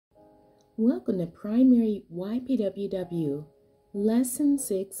Welcome to Primary ypww Lesson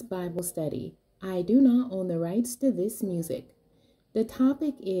 6 Bible Study. I do not own the rights to this music. The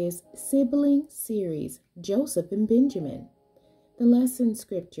topic is Sibling Series, Joseph and Benjamin. The lesson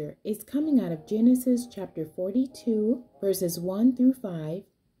scripture is coming out of Genesis chapter 42, verses 1 through 5,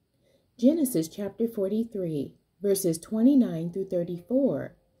 Genesis chapter 43, verses 29 through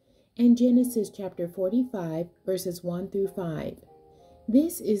 34, and Genesis chapter 45, verses 1 through 5.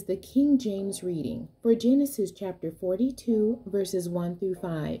 This is the King James reading for Genesis chapter 42, verses 1 through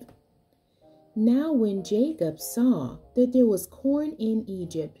 5. Now when Jacob saw that there was corn in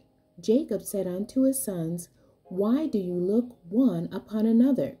Egypt, Jacob said unto his sons, Why do you look one upon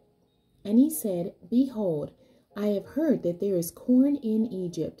another? And he said, Behold, I have heard that there is corn in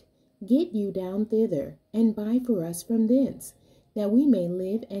Egypt. Get you down thither, and buy for us from thence, that we may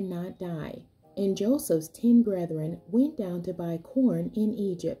live and not die. And Joseph's 10 brethren went down to buy corn in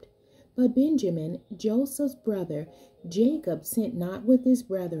Egypt. But Benjamin, Joseph's brother, Jacob sent not with his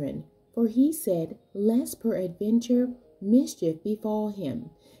brethren, for he said, Lest peradventure mischief befall him.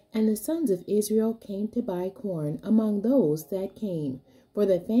 And the sons of Israel came to buy corn among those that came, for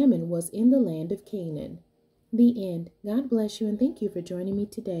the famine was in the land of Canaan. The end. God bless you, and thank you for joining me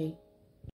today.